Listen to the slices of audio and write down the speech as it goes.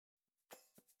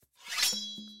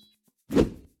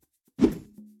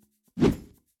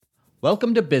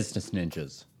Welcome to Business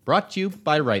Ninjas, brought to you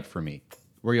by WriteForMe,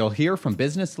 where you'll hear from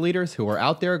business leaders who are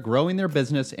out there growing their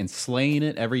business and slaying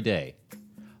it every day.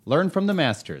 Learn from the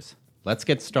masters. Let's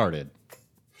get started.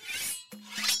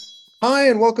 Hi,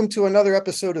 and welcome to another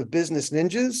episode of Business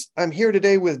Ninjas. I'm here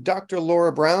today with Dr.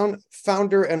 Laura Brown,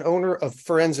 founder and owner of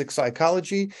Forensic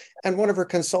Psychology, and one of her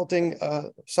consulting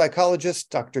psychologists,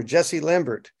 Dr. Jesse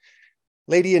Lambert.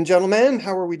 Lady and gentlemen,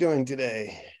 how are we doing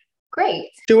today?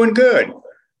 Great. Doing good.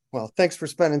 Well, thanks for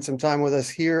spending some time with us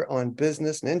here on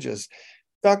Business Ninjas.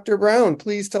 Dr. Brown,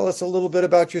 please tell us a little bit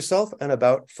about yourself and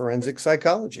about forensic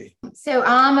psychology. So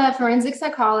I'm a forensic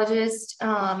psychologist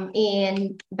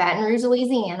in Baton Rouge,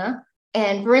 Louisiana.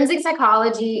 And forensic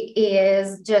psychology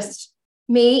is just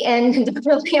me and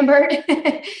Dr. Lambert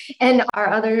and our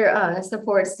other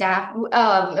support staff.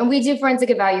 And we do forensic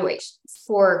evaluations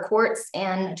for courts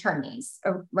and attorneys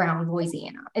around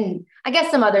Louisiana. And I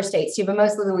guess some other states too, but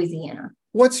mostly Louisiana.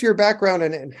 What's your background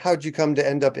and how'd you come to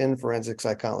end up in forensic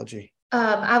psychology?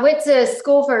 I went to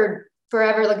school for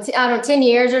forever, like 10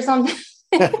 years or something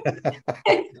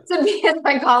to be a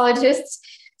psychologist.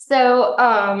 So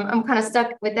I'm kind of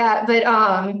stuck with that. But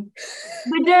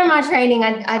during my training,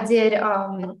 I did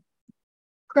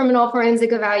criminal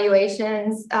forensic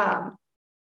evaluations, a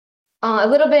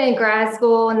little bit in grad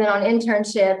school and then on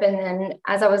internship. And then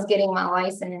as I was getting my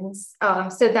license.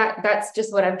 So that's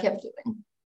just what I've kept doing.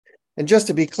 And just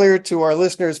to be clear to our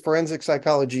listeners, forensic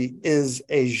psychology is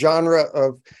a genre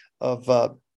of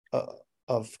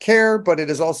care, but it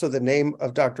is also the name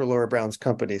of Dr. Laura Brown's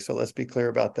company. So let's be clear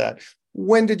about that.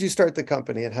 When did you start the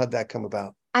company and how'd that come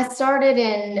about? I started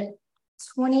in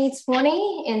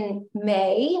 2020 in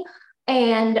May,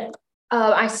 and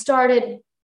I started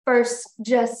first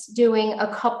just doing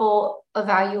a couple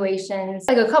evaluations,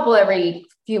 like a couple every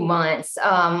few months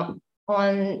on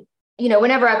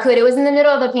whenever I could. It was in the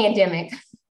middle of the pandemic.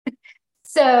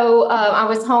 So I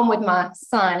was home with my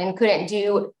son and couldn't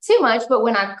do too much, but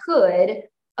when I could,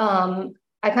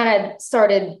 I kind of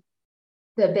started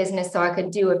the business so I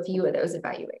could do a few of those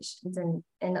evaluations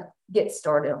and get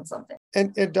started on something.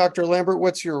 And Dr. Lambert,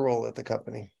 what's your role at the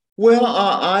company? Well,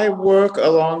 I work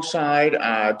alongside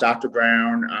Dr.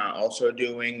 Brown, also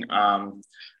doing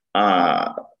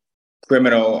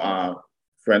criminal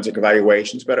forensic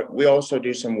evaluations, but we also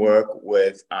do some work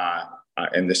with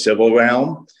in the civil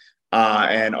realm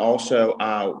and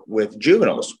also with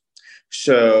juveniles.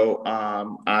 So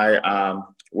I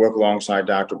work alongside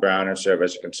Dr. Brown and serve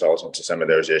as a consultant to some of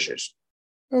those issues.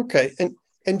 Okay.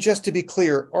 And just to be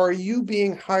clear, are you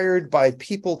being hired by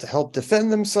people to help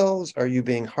defend themselves? Are you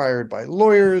being hired by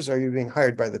lawyers? Are you being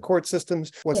hired by the court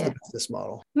systems? What's the business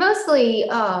model? Mostly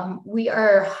we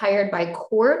are hired by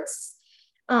courts.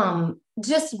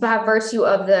 Just by virtue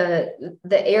of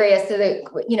the area. So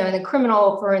in the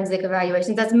criminal forensic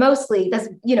evaluations, that's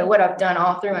what I've done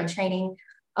all through my training.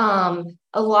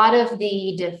 A lot of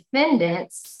the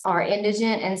defendants are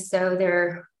indigent, and so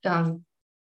they're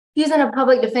using a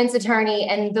public defense attorney,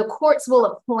 and the courts will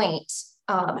appoint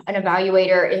an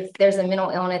evaluator if there's a mental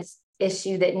illness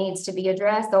issue that needs to be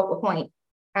addressed. They'll appoint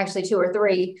actually 2 or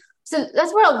 3. So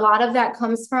that's where a lot of that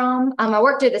comes from. I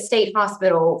worked at the state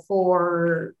hospital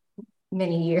for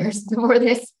many years before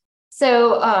this.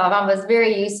 So I was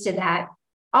very used to that.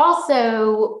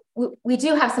 Also, we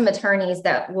do have some attorneys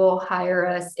that will hire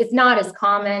us. It's not as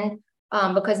common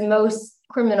because most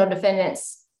criminal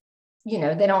defendants,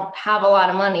 they don't have a lot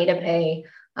of money to pay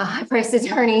a high-priced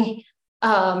attorney.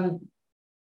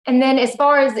 And then as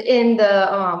far as in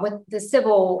the with the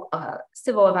civil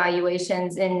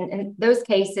evaluations, in those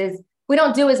cases, we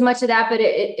don't do as much of that, but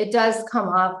it does come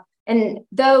up. And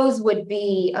those would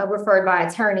be referred by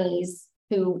attorneys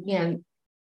who,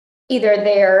 either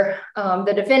they're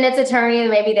the defendant's attorney,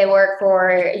 maybe they work for,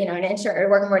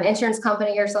 working for an insurance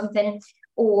company or something,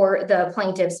 or the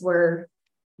plaintiffs where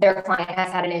their client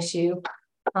has had an issue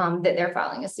that they're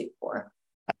filing a suit for.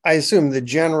 I assume the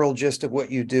general gist of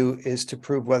what you do is to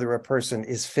prove whether a person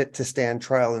is fit to stand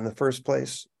trial in the first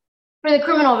place. For the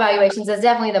criminal evaluations, that's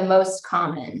definitely the most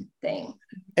common thing.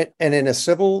 And in a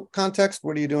civil context,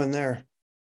 what are you doing there?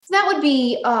 So that would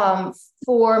be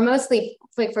for mostly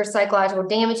for psychological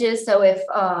damages. So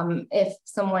if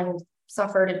someone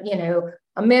suffered,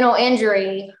 a mental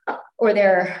injury, or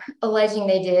they're alleging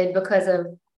they did because of,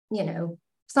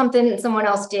 something that someone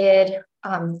else did,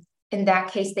 in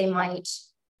that case, they might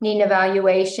need an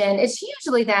evaluation. It's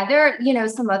usually that. There are,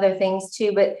 some other things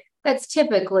too, but that's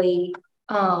typically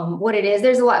what it is.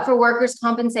 There's a lot for workers'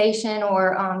 compensation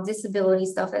or disability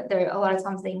stuff that a lot of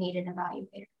times they need an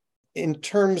evaluator. In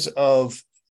terms of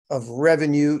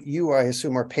revenue, you, I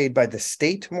assume, are paid by the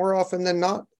state more often than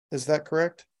not. Is that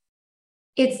correct?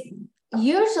 It's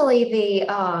Usually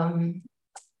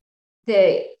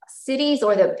the cities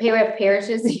or the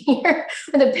parishes here,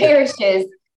 the parishes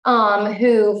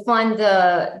who fund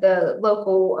the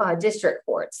local district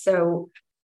courts. So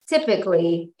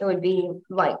typically it would be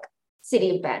like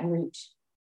City of Baton Rouge.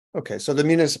 Okay, so the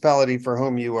municipality for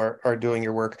whom you are doing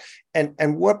your work,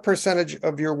 and what percentage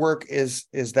of your work is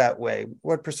that way?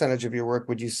 What percentage of your work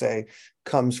would you say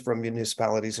comes from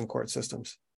municipalities and court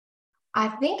systems? I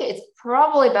think it's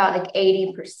probably about like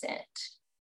 80%.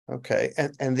 Okay,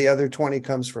 and the other 20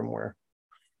 comes from where?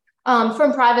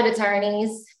 From private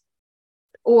attorneys,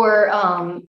 or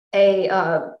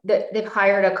they've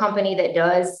hired a company that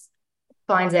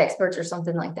finds experts or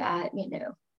something like that, you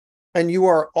know. And you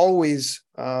are always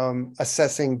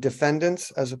assessing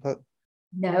defendants as opposed?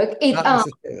 No, Not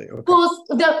necessarily. Okay. Well,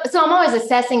 so I'm always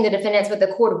assessing the defendants with the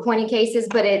court-appointed cases,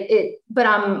 but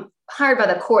I'm hired by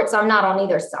the court, so I'm not on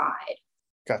either side.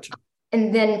 Gotcha.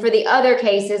 And then for the other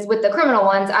cases, with the criminal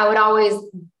ones, I would always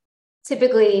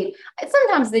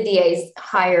sometimes the DAs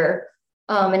hire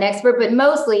an expert, but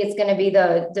mostly it's going to be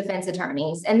the defense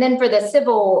attorneys. And then for the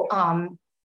civil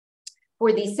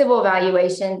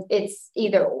evaluation, it's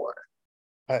either or.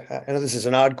 I know this is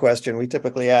an odd question. We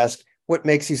typically ask, what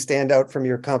makes you stand out from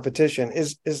your competition?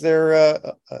 Is there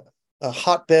a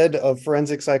hotbed of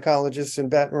forensic psychologists in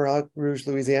Baton Rouge,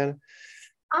 Louisiana?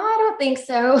 I don't think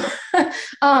so.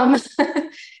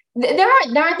 There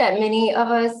aren't that many of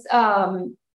us.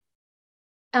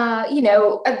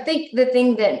 I think the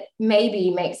thing that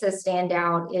maybe makes us stand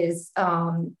out is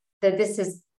that this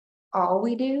is all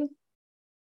we do.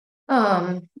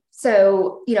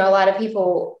 So, a lot of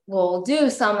people will do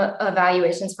some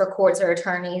evaluations for courts or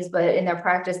attorneys, but in their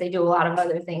practice, they do a lot of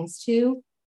other things too.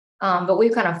 But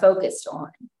we've kind of focused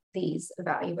on these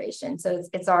evaluations. So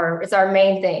it's our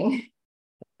main thing.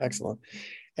 Excellent.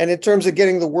 And in terms of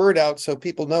getting the word out so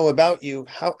people know about you,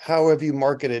 how have you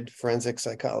marketed forensic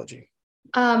psychology?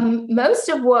 Most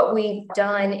of what we've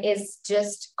done is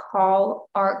just call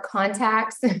our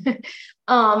contacts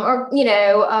or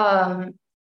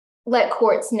let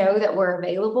courts know that we're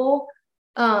available.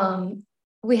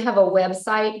 We have a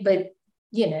website, but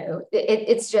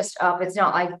it's just up. It's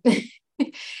not like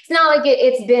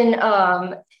it's been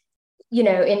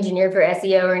engineered for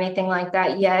SEO or anything like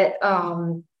that yet.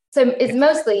 So it's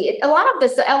mostly a lot of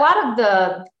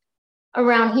the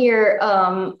around here.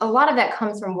 A lot of that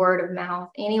comes from word of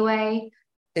mouth anyway.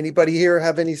 Anybody here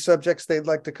have any subjects they'd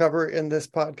like to cover in this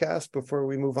podcast before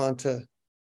we move on to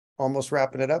almost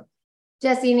wrapping it up?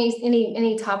 Jesse,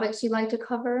 any topics you'd like to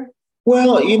cover?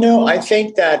 Well, I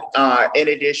think that in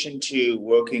addition to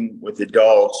working with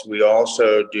adults, we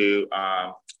also do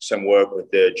some work with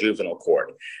the juvenile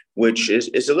court, which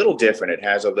is a little different. It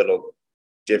has a little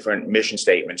different mission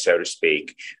statement, so to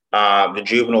speak. The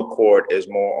juvenile court is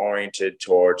more oriented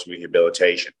towards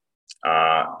rehabilitation.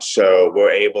 So we're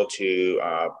able to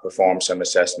perform some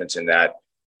assessments in that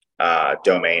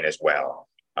domain as well.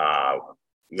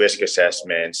 Risk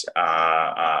assessments,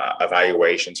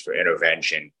 evaluations for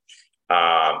intervention,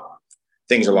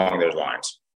 things along those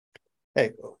lines.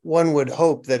 Hey, one would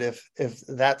hope that if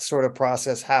that sort of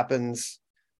process happens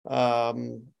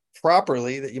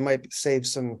properly, that you might save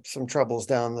some troubles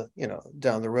down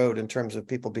the road in terms of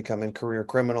people becoming career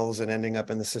criminals and ending up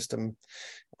in the system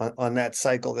on that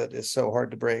cycle that is so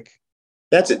hard to break.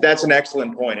 That's an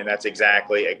excellent point, and that's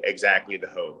exactly the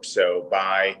hope. So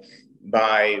by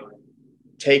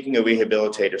taking a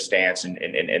rehabilitative stance in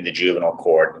the juvenile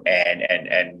court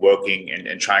and working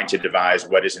and trying to devise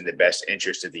what is in the best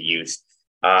interest of the youth,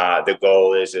 the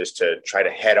goal is to try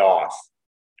to head off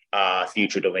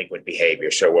future delinquent behavior.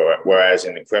 So whereas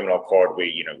in the criminal court,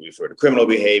 we refer to criminal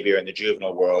behavior, in the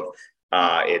juvenile world,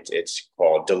 it's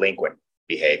called delinquent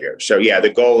behavior. So yeah, the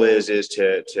goal is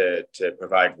to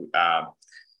provide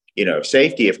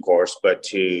safety, of course, but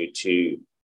to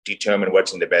determine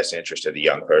what's in the best interest of the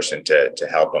young person to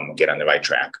help them get on the right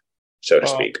track, so to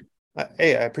speak.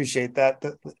 Hey, I appreciate that.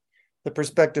 The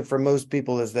perspective for most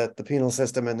people is that the penal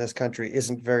system in this country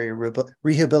isn't very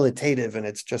rehabilitative, and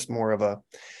it's just more of a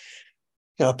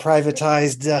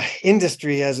privatized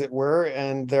industry, as it were,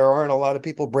 and there aren't a lot of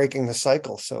people breaking the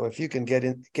cycle. So if you can get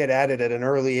at it at an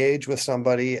early age with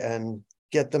somebody and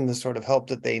get them the sort of help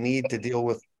that they need to deal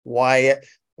with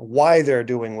why they're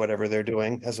doing whatever they're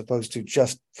doing, as opposed to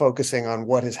just focusing on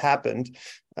what has happened,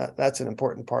 that's an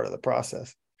important part of the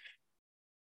process.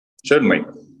 Certainly.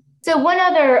 So one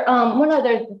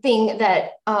other thing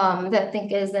that I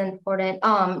think is important.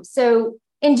 So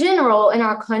in general, in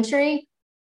our country,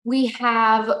 we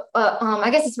have, I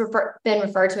guess it's been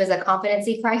referred to as a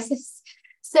competency crisis.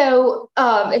 So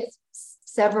it's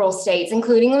several states,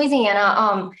 including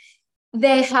Louisiana,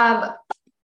 they have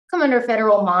come under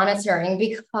federal monitoring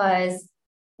because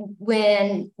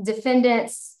when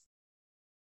defendants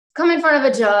come in front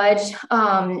of a judge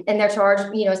and they're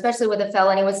charged, especially with a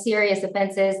felony with serious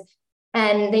offenses,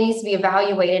 and they need to be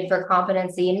evaluated for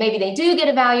competency, and maybe they do get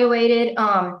evaluated.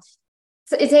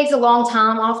 So it takes a long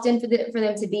time often for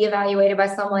them to be evaluated by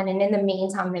someone. And in the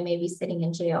meantime, they may be sitting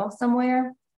in jail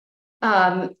somewhere.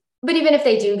 But even if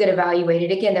they do get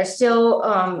evaluated, again, there's still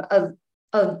a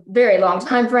very long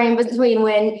time frame between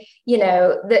when,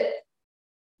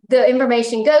 the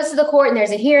information goes to the court and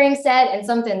there's a hearing set and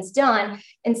something's done.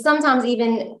 And sometimes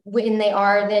even when they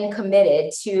are then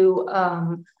committed to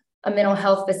a mental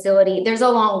health facility, there's a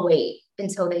long wait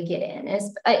until they get in.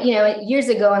 And, years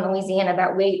ago in Louisiana,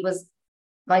 that wait was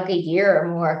like a year or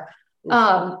more.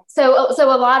 So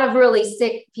a lot of really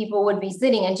sick people would be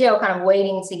sitting in jail kind of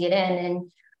waiting to get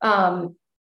in. And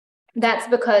that's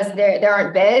because there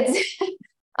aren't beds.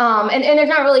 And there's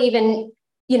not really even,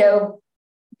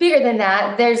 bigger than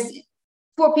that. There's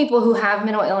for people who have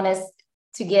mental illness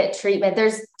to get treatment,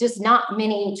 there's just not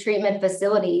many treatment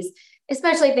facilities,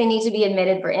 especially if they need to be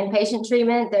admitted for inpatient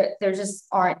treatment. There just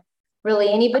aren't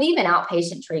really any, but even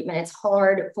outpatient treatment, it's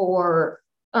hard for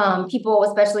people,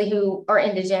 especially who are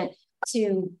indigent,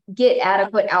 to get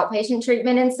adequate outpatient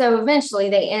treatment. And so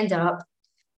eventually they end up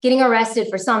getting arrested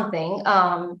for something,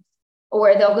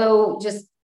 or they'll go just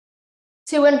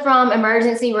to and from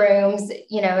emergency rooms,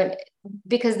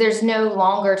 because there's no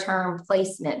longer term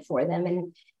placement for them.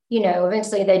 And,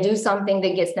 eventually they do something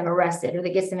that gets them arrested or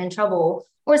that gets them in trouble.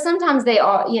 Or sometimes they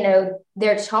are,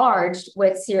 they're charged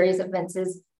with serious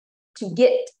offenses to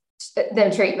get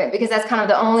them treatment, because that's kind of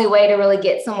the only way to really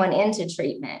get someone into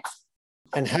treatment.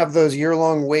 And have those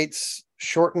year-long waits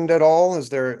shortened at all? Is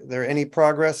there any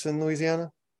progress in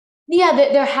Louisiana? Yeah,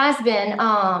 there has been.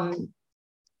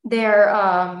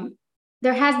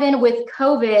 There has been with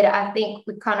COVID. I think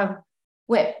we kind of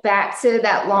went back to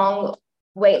that long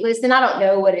wait list, and I don't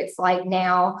know what it's like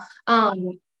now.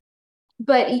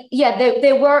 But yeah,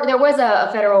 there was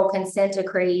a federal consent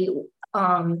decree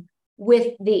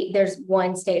there's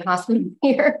one state hospital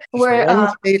here where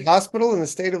one state hospital in the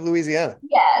state of Louisiana.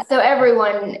 Yeah, so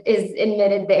everyone is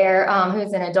admitted there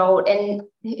who's an adult and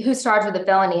who's charged with a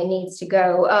felony and needs to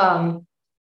go.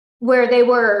 Where they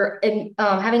were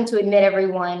having to admit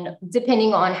everyone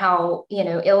depending on how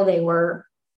ill they were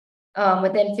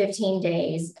within 15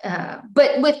 days.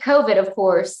 But with COVID, of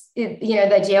course, the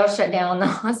jail shut down, the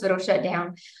hospital shut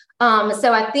down.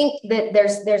 So I think that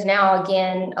there's now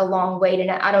again a long wait, and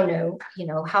I don't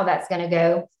know, how that's going to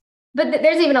go. But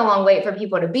there's even a long wait for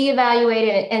people to be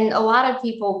evaluated, and a lot of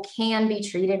people can be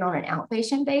treated on an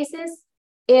outpatient basis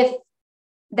if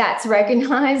that's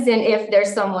recognized and if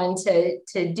there's someone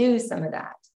to do some of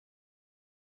that.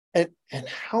 And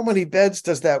how many beds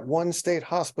does that one state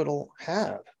hospital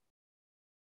have?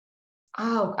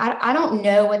 Oh, I don't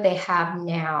know what they have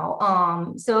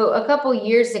now. So a couple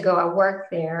years ago, I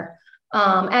worked there,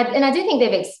 and I do think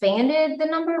they've expanded the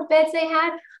number of beds they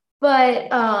had, but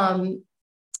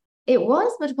it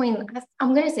was between,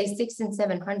 I'm going to say 600 and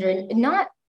 700,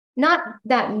 not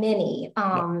that many.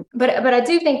 But I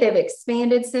do think they've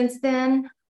expanded since then.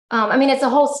 I mean, it's a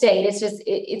whole state. It's just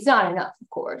it's not enough, of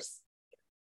course.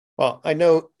 Well, I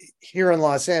know here in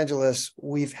Los Angeles,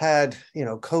 we've had,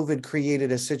 COVID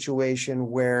created a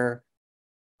situation where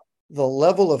the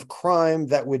level of crime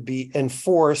that would be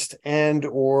enforced and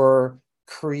or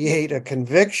create a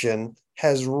conviction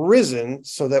has risen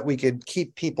so that we could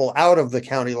keep people out of the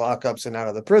county lockups and out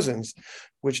of the prisons,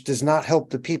 which does not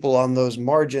help the people on those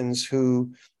margins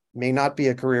who may not be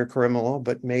a career criminal,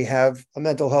 but may have a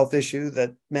mental health issue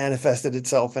that manifested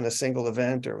itself in a single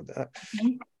event or that.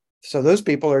 Mm-hmm. So those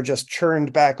people are just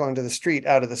churned back onto the street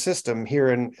out of the system here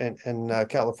in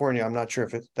California. I'm not sure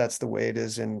if that's the way it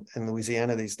is in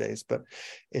Louisiana these days, but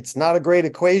it's not a great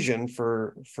equation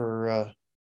for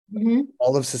mm-hmm.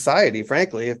 all of society,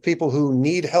 frankly. If people who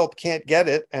need help can't get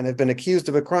it and have been accused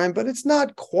of a crime, but it's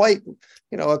not quite,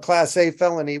 a Class A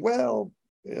felony, well,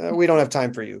 we don't have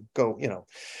time for you. Go,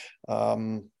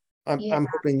 I'm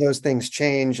hoping those things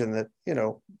change and that,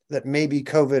 that maybe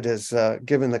COVID has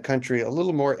given the country a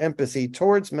little more empathy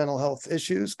towards mental health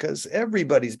issues, because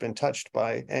everybody's been touched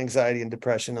by anxiety and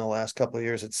depression in the last couple of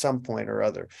years at some point or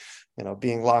other,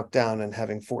 being locked down and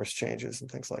having forced changes and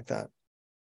things like that.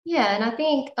 Yeah. And I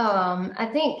think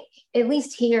at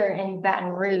least here in Baton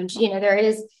Rouge, there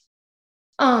is,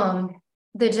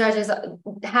 the judges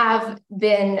have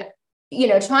been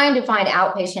trying to find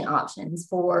outpatient options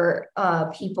for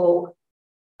people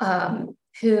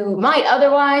who might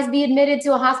otherwise be admitted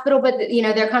to a hospital, but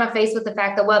they're kind of faced with the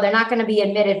fact that, well, they're not going to be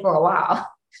admitted for a while.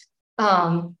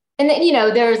 And And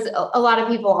then, there's a lot of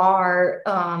people are,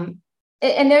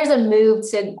 and there's a move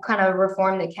to kind of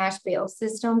reform the cash bail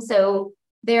system. So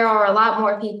there are a lot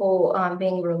more people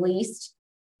being released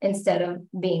instead of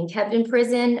being kept in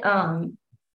prison.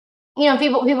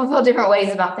 People feel different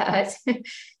ways about that.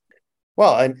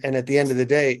 Well, and at the end of the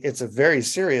day, it's a very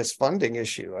serious funding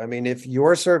issue. I mean, if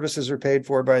your services are paid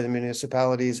for by the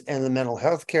municipalities and the mental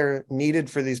health care needed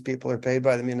for these people are paid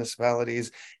by the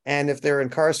municipalities, and if they're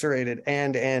incarcerated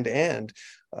and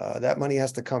that money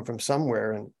has to come from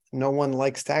somewhere. And no one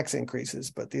likes tax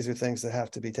increases, but these are things that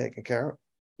have to be taken care of.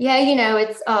 Yeah,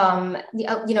 it's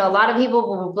a lot of people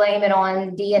will blame it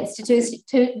on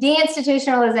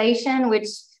deinstitutionalization, which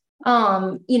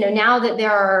now that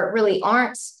there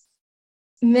aren't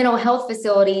mental health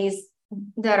facilities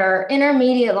that are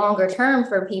intermediate, longer term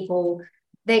for people,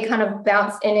 they kind of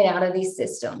bounce in and out of these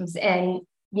systems. And,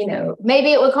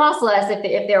 maybe it would cost less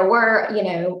if there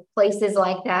were, places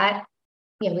like that.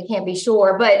 We can't be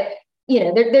sure, but,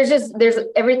 there's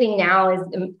everything now is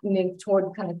moved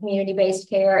toward kind of community-based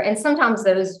care. And sometimes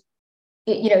those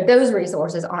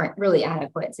resources aren't really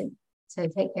adequate to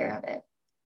take care of it.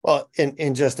 Well,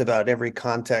 in just about every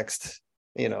context,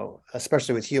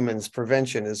 especially with humans,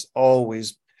 prevention is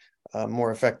always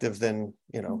more effective than,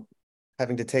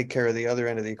 having to take care of the other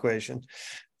end of the equation.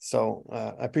 So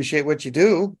I appreciate what you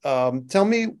do. Tell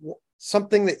me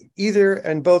something that either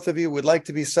and both of you would like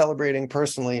to be celebrating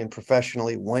personally and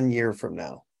professionally 1 year from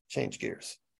now. Change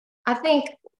gears. I think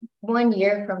 1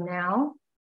 year from now,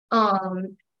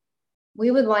 we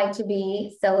would like to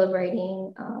be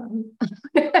celebrating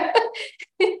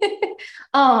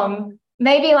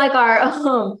maybe like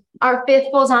our fifth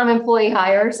full-time employee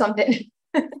hire or something.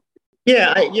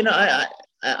 Yeah,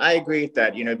 I agree with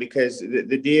that, because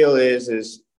the deal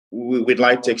is we'd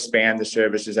like to expand the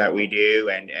services that we do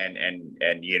and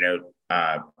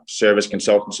serve as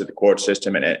consultants to the court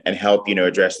system and help,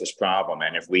 address this problem.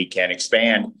 And if we can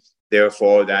expand,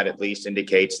 therefore, that at least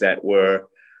indicates that we're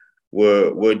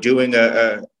doing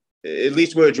at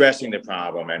least we're addressing the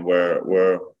problem and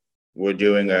we're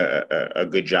doing a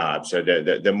good job. So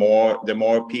the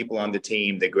more people on the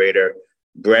team, the greater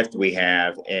breadth we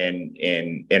have in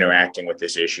interacting with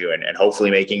this issue and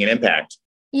hopefully making an impact.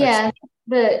 Yeah,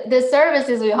 the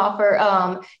services we offer,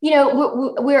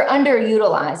 we're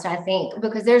underutilized, I think,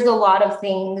 because there's a lot of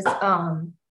things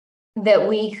that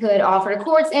we could offer to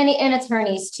courts and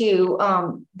attorneys too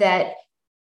that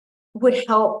would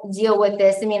help deal with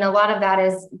this. I mean, a lot of that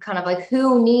is kind of like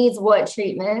who needs what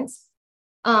treatments.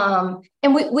 And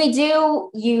we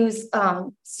do use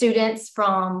students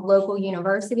from local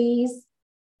universities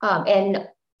and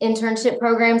internship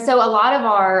programs. So a lot of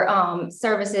our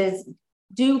services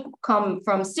do come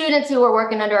from students who are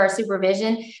working under our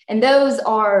supervision, and they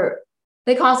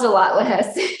cost a lot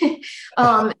less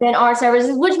than our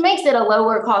services, which makes it a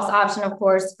lower cost option, of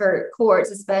course, for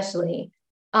courts especially.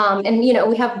 And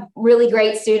we have really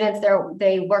great students there.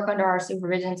 They work under our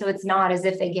supervision, so it's not as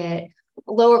if they get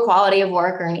lower quality of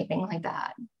work or anything like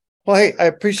that. Well, hey, I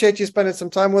appreciate you spending some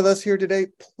time with us here today.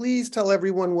 Please tell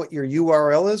everyone what your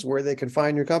URL is, where they can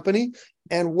find your company,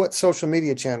 and what social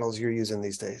media channels you're using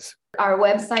these days. Our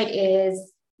website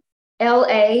is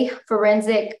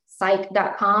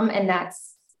LAForensicPsych.com, and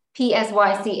that's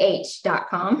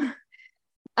PSYCH.com.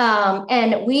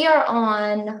 And we are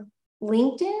on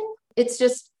LinkedIn. It's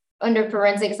just under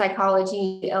Forensic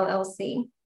Psychology, LLC.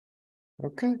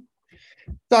 Okay.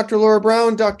 Dr. Laura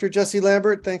Brown, Dr. Jesse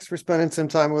Lambert, thanks for spending some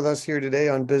time with us here today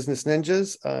on Business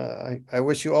Ninjas. I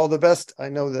wish you all the best. I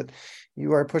know that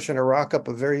you are pushing a rock up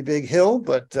a very big hill,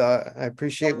 but I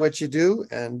appreciate what you do.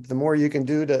 And the more you can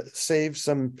do to save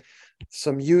some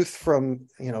youth from,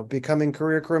 becoming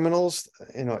career criminals,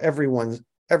 everyone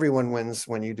wins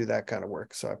when you do that kind of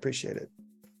work. So I appreciate it.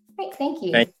 Great. Thank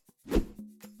you.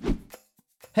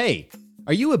 Hey,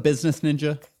 are you a business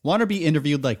ninja? Want to be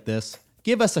interviewed like this?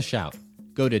 Give us a shout.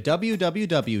 Go to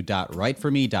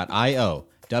www.writeforme.io,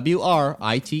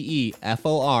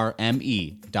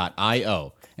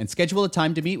 WriteForme.io, and schedule a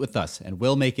time to meet with us, and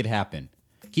we'll make it happen.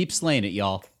 Keep slaying it,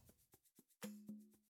 y'all.